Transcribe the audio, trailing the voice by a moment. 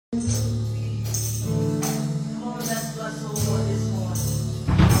Come on, let's bless the Lord this morning.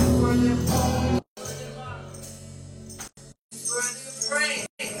 Worthy of glory, worthy of honor, worthy of praise.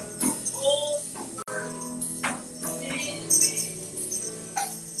 Oh, worthy is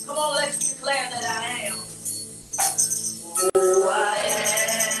me. Come on, let's declare that I am. Oh, I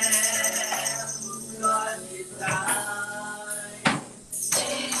am God divine.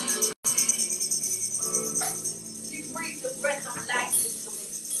 He breathed the breath of life into me.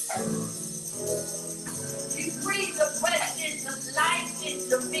 He breathed the breath into life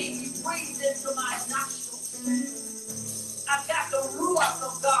into me. He breathed into my nostrils. I've got the ruach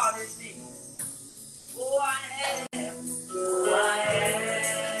of God in me. Oh, I am. Oh, I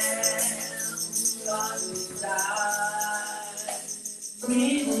am God divine.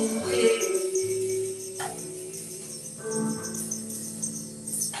 In me.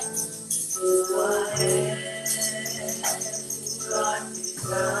 Oh, I am God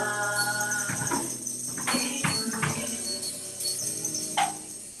divine.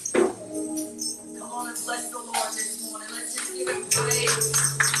 Come on and bless the Lord this morning. Let's just give him praise.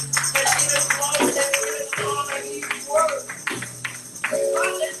 Let's give him glory. Let's give him honor. He's worthy.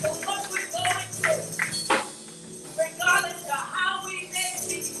 Regardless of what we're going through, regardless of how we may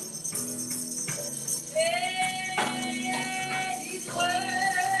be, he's worthy.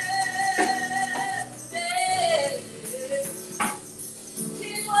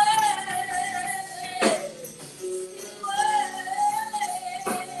 He's worthy. He's worthy.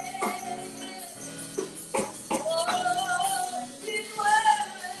 Oh, he's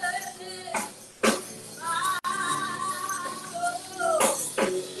worthy.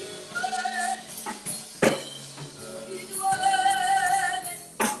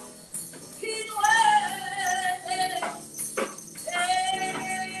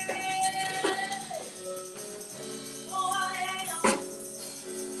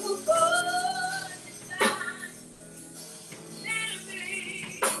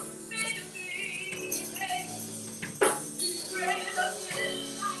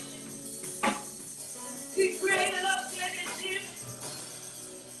 He created us in his image.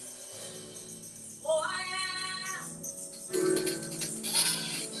 Oh, I am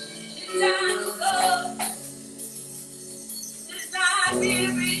designed to love, designed to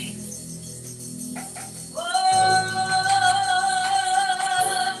be. Oh,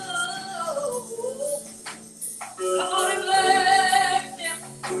 come on and bless him.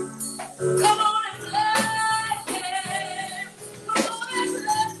 Come on and bless him. Come on and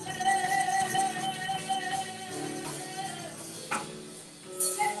bless him.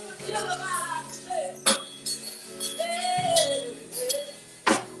 Let me feel about it.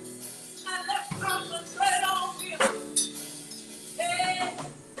 And let's concentrate on him. Hey,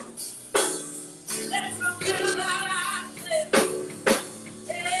 let's forget about ourselves.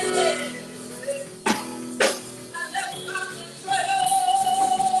 Hey, and let's concentrate on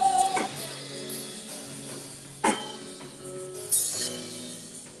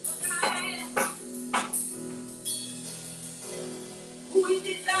who he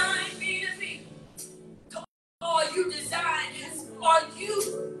designed me to be. Are you designed? Are you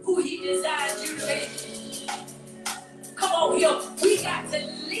who he designed you to be? Come on here. We got to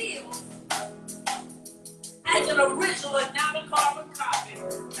live as an original and not a carbon copy.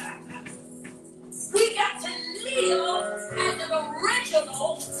 We got to live as an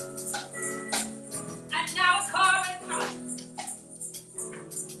original and not a carbon copy.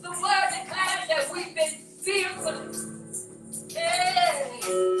 The word declares that we've been fearfully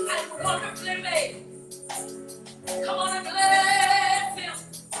and wonderfully made. Come on and bless him.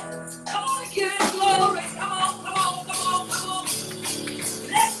 Come on and give him glory. Come on, come on, come on, come on.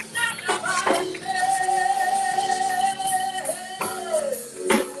 Let's magnify his name.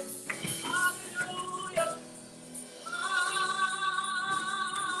 Hallelujah.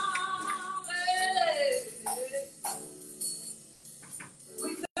 We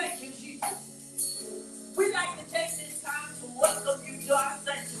thank you, Jesus. We'd like to take this time to welcome you to our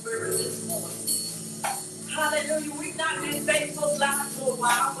sanctuary this morning. Hallelujah. We've not been faithful live for a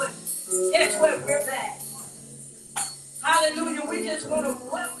while, but guess what? We're back. Hallelujah. We just want to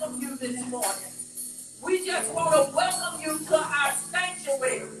welcome you this morning. We just want to welcome you to our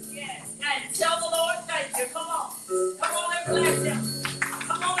sanctuary. Yes. And tell the Lord thank you. Come on. Come on and bless him.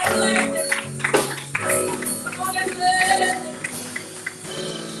 Come on and bless him. Come on and bless him.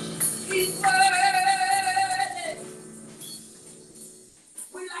 He's worthy.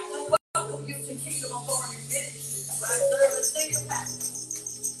 We'd like to welcome you to Kingdom Authority Ministries. Right there, the singing pastor.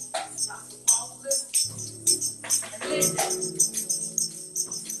 And listen,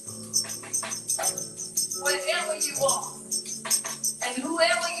 wherever you are, and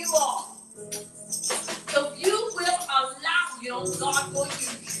whoever you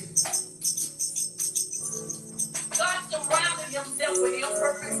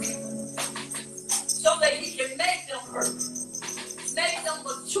them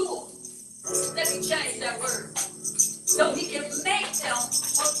mature. Let me change that word. So he can make them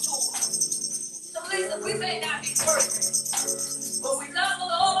mature. So listen, we may not be perfect, but we love the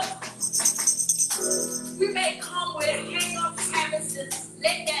Lord. We may come with hang-ups, habits, and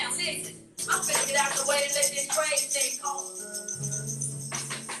let down. Listen, I'm finna get out the way and let this praise thing come.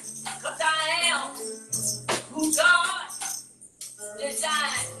 Because I am who God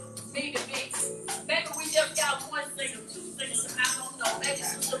designed me to be. Maybe we just got one singer, two singers, I don't know. Maybe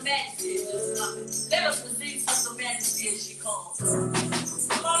Sister Ministries just coming. Let us see Sister Ministries as she comes.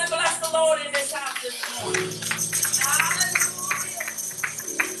 Come on and bless the Lord in this house this morning. Hallelujah.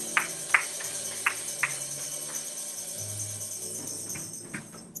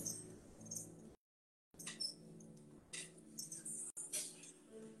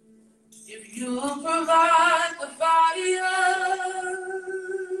 If you provide the fire,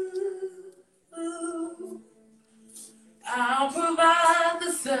 I'll provide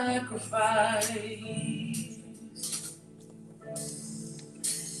the sacrifice.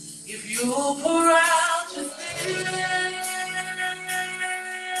 If you'll pour out your spirit,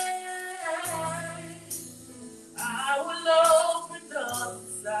 I will open up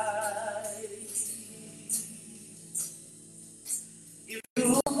inside. If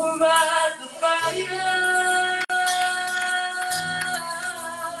you'll provide the fire,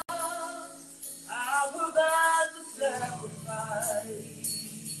 I'll provide the sacrifice.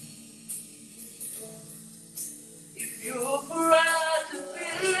 If you'll provide the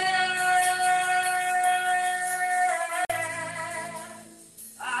spirit,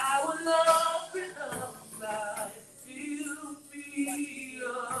 I will open up inside. Fill me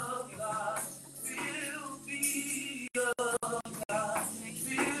up, God. Fill me up, God.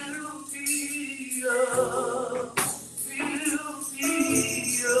 Fill me up. Fill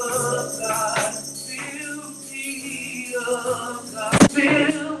me up, God. Fill me up, God.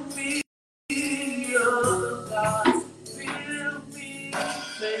 Fill me up, God. Fill me.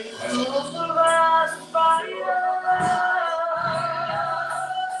 Say, you'll provide the fire.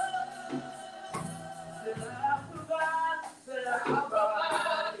 I'll provide the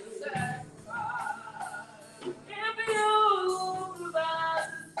sacrifice. If you provide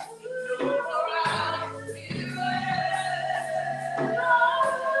the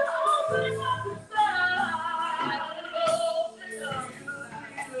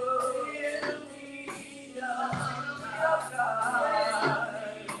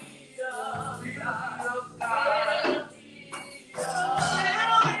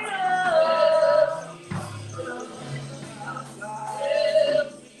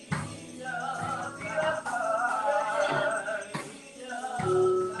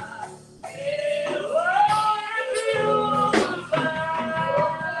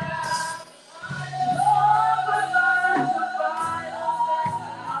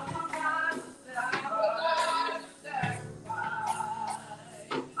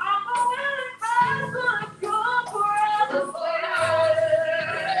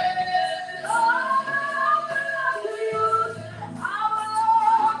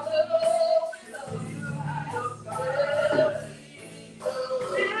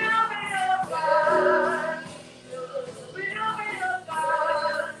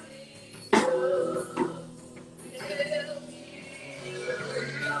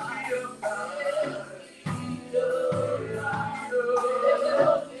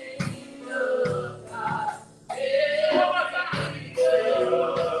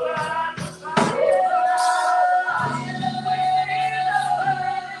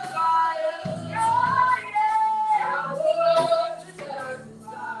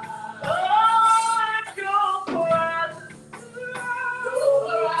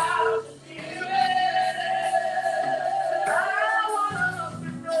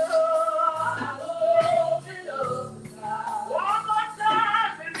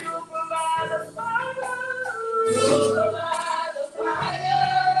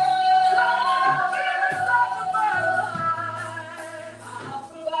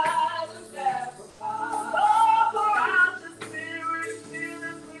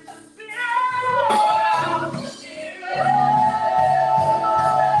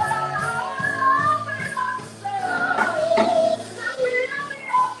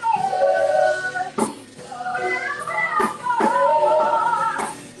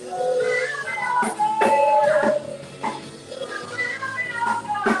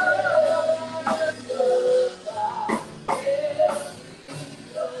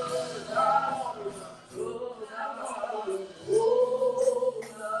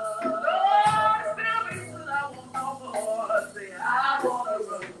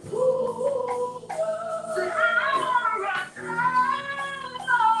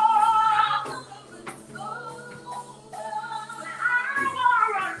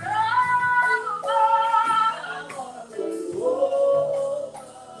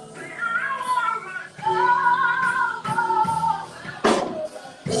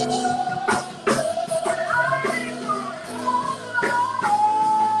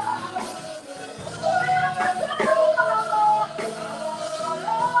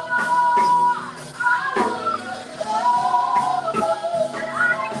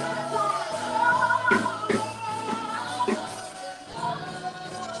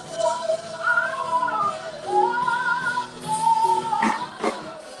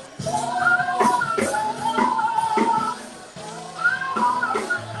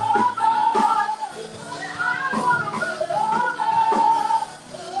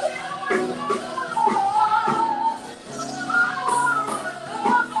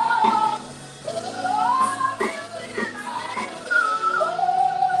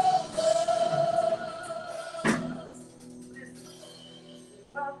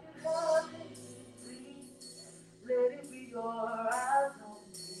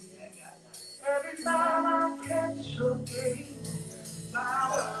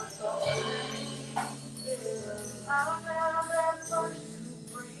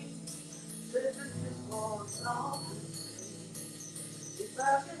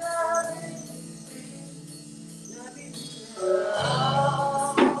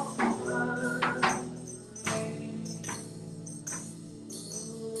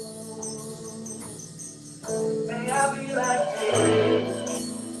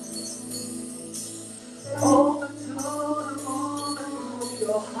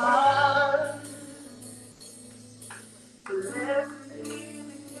heart. Blessed be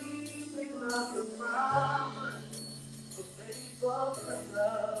the keeping of the promise, the faithful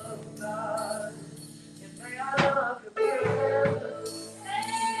love of God. And may I love your presence.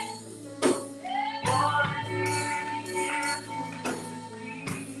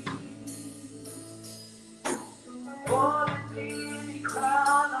 More than any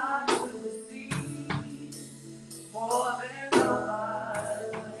crown I could receive, more than all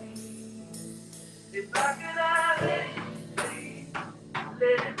I need. If I could have anything,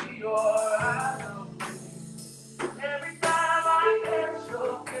 let it be your eyes on me. Every time I catch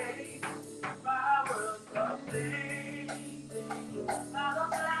your gaze, my world's amazing. I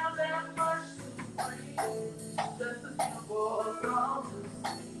don't have that much to bring, just a simple song to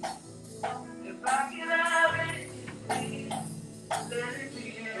sing. If I could have anything, let it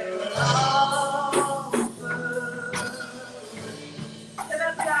be an offer. Can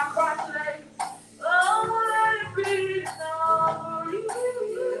that be our cry today? Oh, let it be an offering.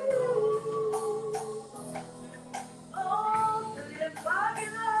 Oh, if I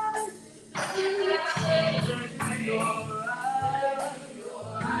can have it, let it be your eyes, your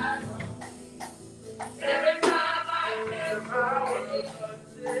eyes. Every time I hear my words,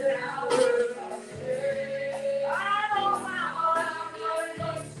 I know my heart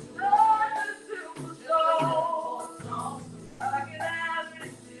is Lord, the silver soul. I can have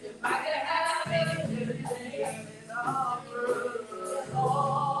it if I can have it, everything and all good,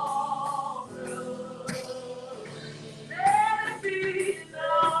 all good. Let it be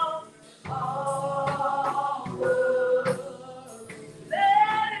enough, all good.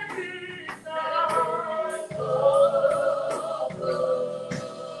 Let it be enough, all good.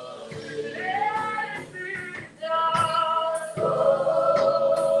 Let it be enough,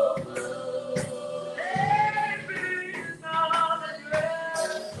 all good. Let it be enough, and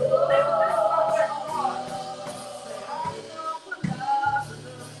rest. Let it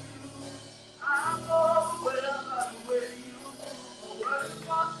I'm overwhelmed with you. Words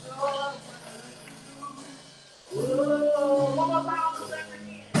for sure. One more time, let's sing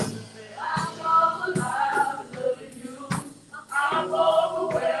again. Say, I'm alive loving you. I'm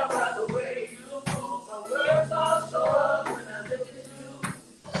overwhelmed by the way you move. My words are short when I look at you.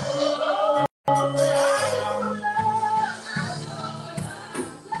 Oh, I'm alive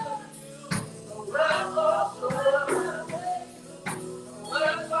loving you. My words are short when I look at you. My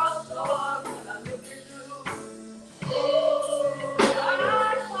words are short when I look at you. Oh,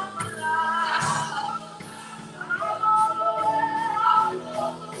 I'm alive.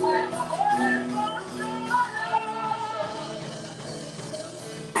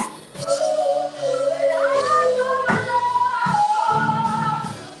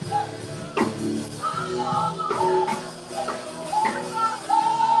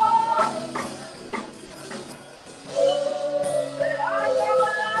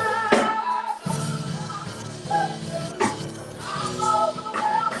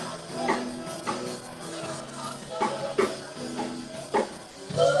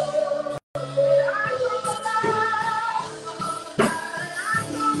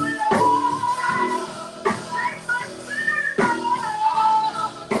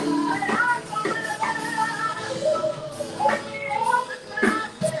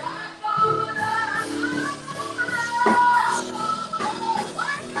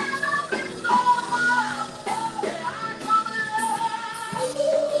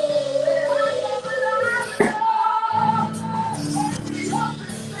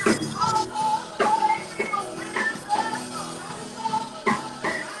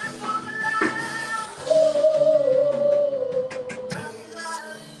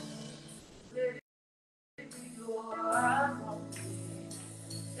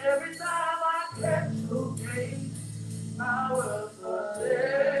 Every time I catch your gaze, I will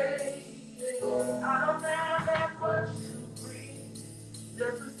say, I don't have that much to bring,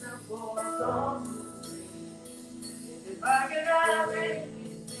 just a simple song to sing. If I can have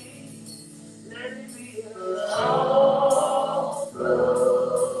anything, let it be a offering.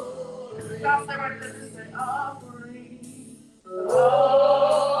 Y'all stay right there and say offering.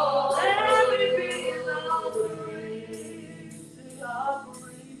 Oh, let it be an offering. Say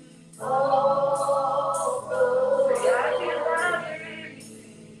offering. Oh, say I can have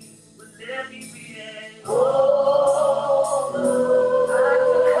anything, but let me be an offering. I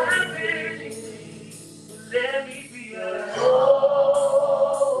can have anything, but let me be an offering.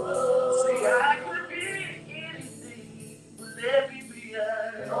 See, I could be anything, but let me be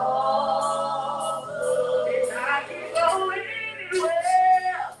an offering. And I can go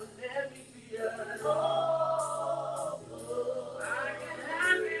anywhere, but let me be an offering. I can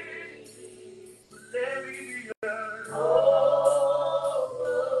have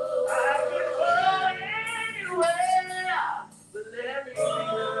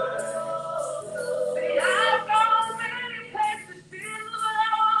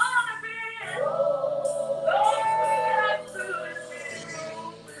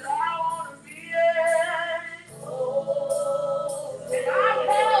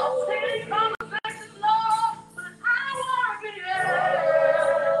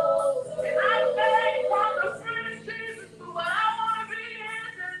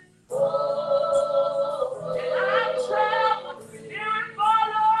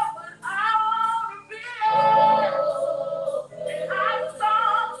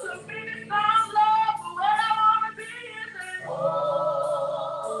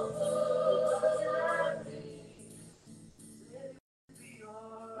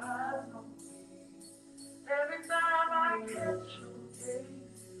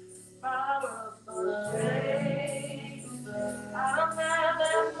power of change. I don't have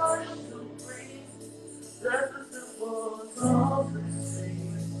that much to bring. Just a simple song to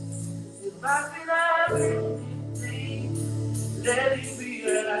sing. If I could have anything, let it be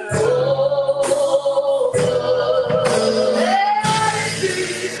heard. Oh, let it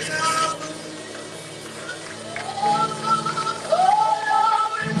be known. Oh,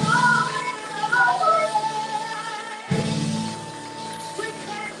 Lord, we want it. We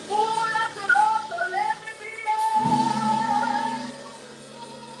can't afford at the Lord, so let it be known.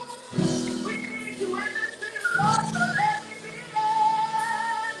 We need you in this city, Lord, so let it be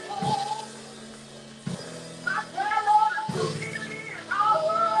known. My prayer, Lord, is to be in our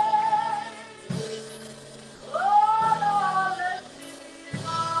way. Oh, Lord, let me be in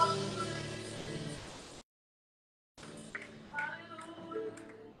our way. Hallelujah.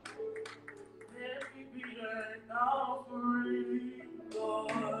 Let me be an offering,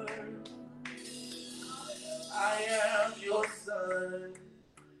 Lord. I am your son,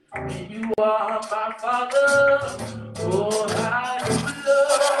 and you are my father. Oh, I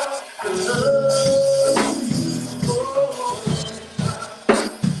love you. Oh,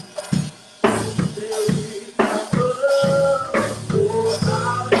 baby, I love you.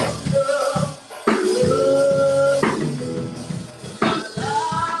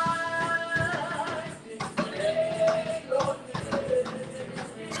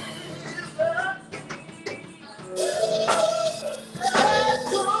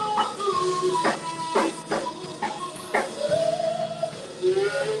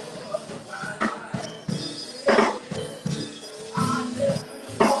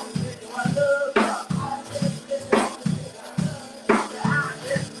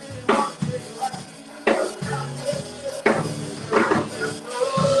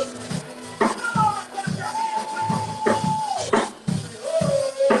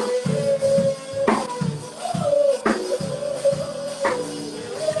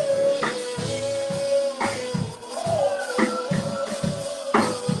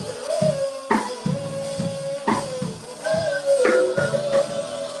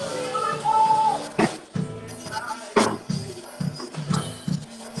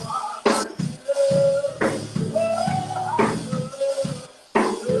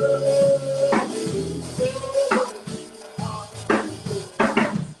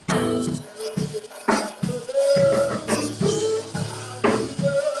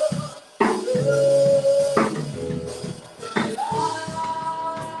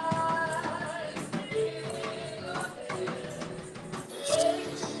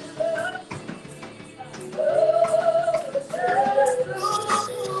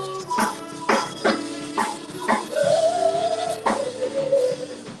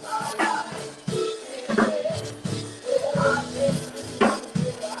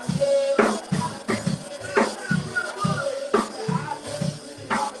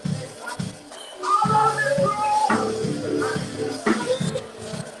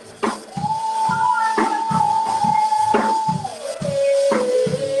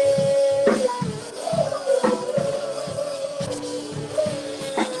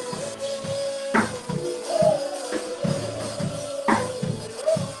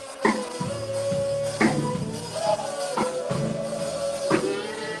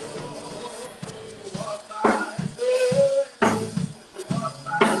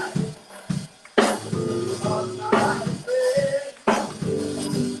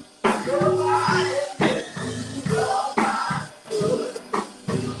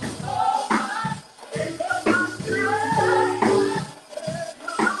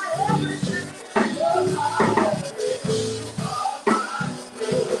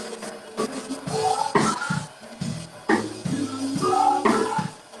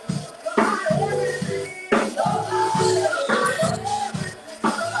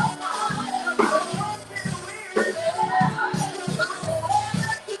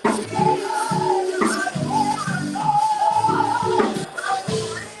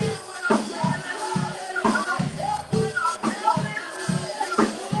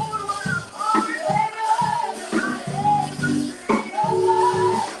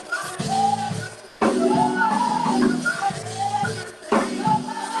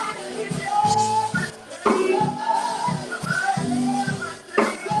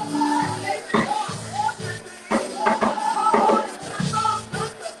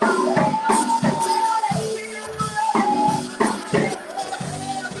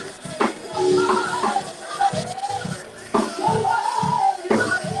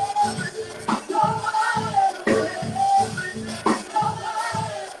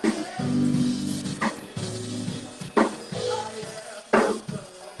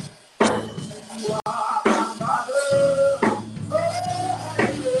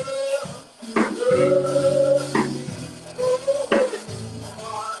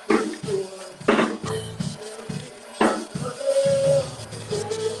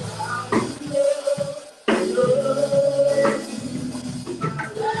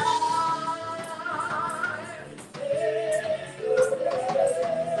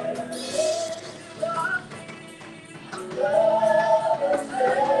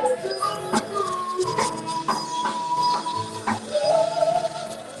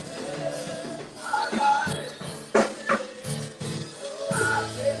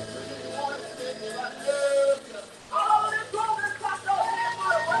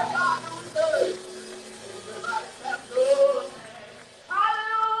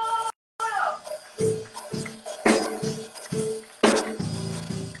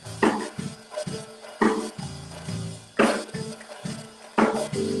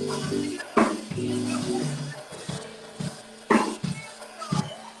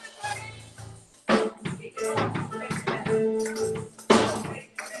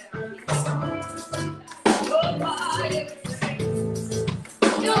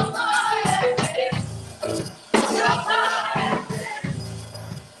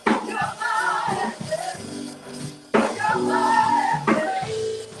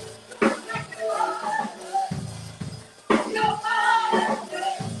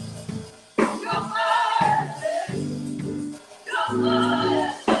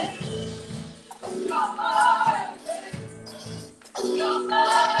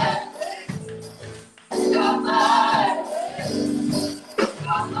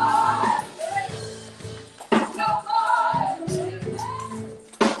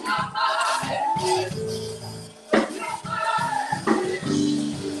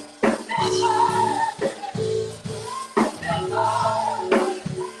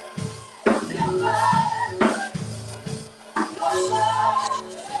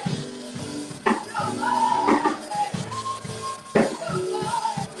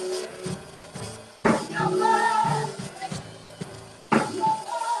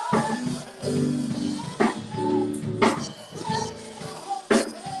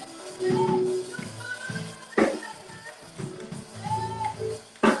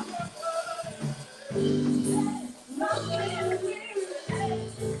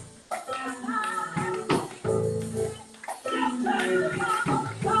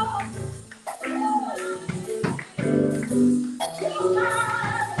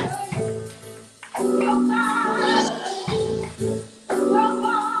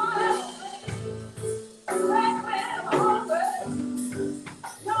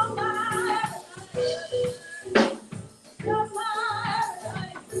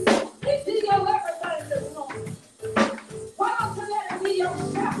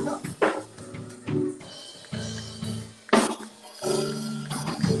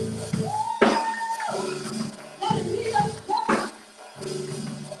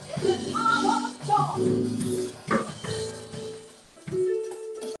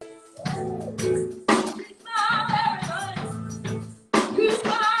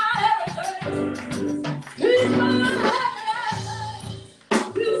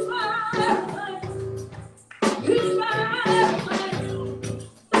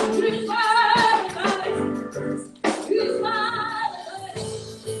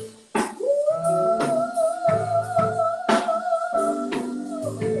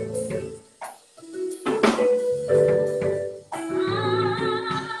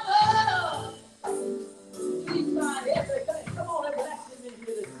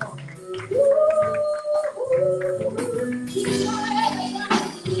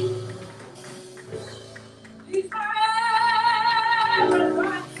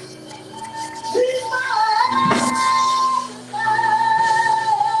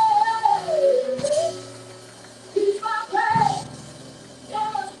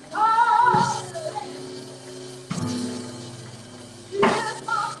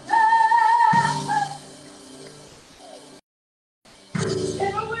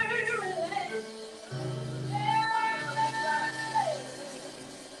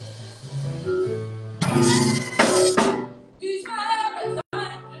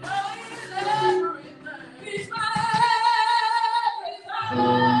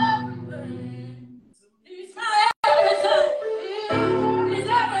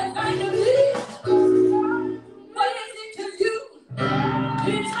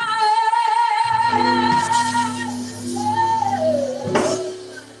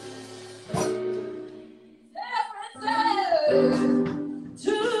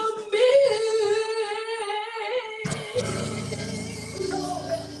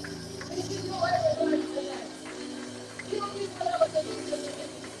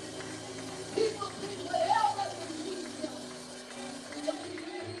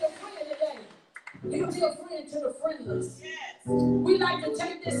 He'll be a friend to the friendless. We like to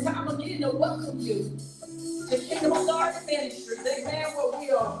take this time again to welcome you to Kingdom of God Ministries. Amen. Where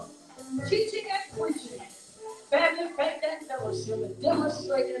we are teaching and preaching, family, faith, and fellowship, and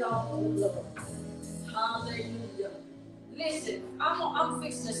demonstrating our own love. Hallelujah. Listen, I'm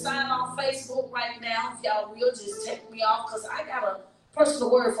fixing to sign on Facebook right now. If y'all will just take me off, because I got a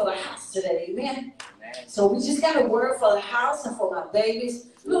personal word for the house today. Amen. So we just got a word for the house and for my babies.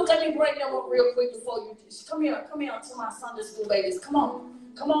 Look, let me bring them up real quick before you. Come here to my Sunday school babies. Come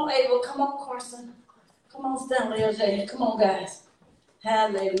on, Ava. Come on, Carson. Come on, Stanley, LJ. Come on, guys.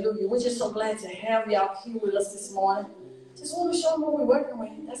 Hallelujah. We're just so glad to have y'all here with us this morning. Just want to show them what we're working with.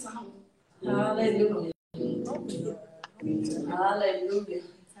 That's all. Hallelujah. Hallelujah.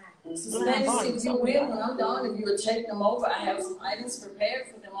 Sister Nancy, if you will, when I'm done, if you would take them over, I have some items prepared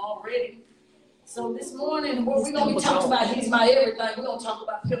for them already. So this morning, what we're going to be talking about, he's my everything. We're going to talk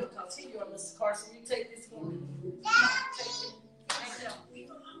about Pentecost. Here you are, Mrs. Carson. You take this for me.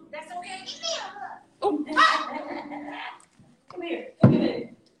 That's okay. Come here. Come here.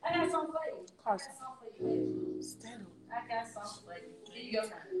 I got something for you. Carson. Stand up. I got something for you. Here you go.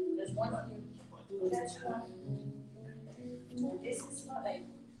 There's one for you. That's one. This is my baby.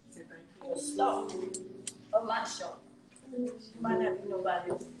 The star of my show. You might not be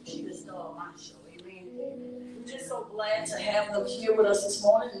nobody else. She's the star of my show. Amen. We're just so glad to have them here with us this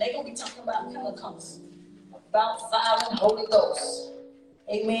morning. And they're going to be talking about Pentecost, about fire and Holy Ghost.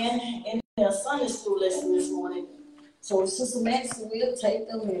 Amen. And their Sunday school lesson this morning. So Sister Maxie will take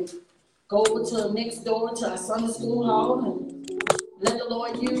them and go over to the next door to our Sunday school hall and let the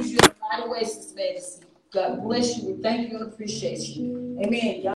Lord use you in a mighty way, Sister Maxie. God bless you. We thank you and appreciate you. Amen.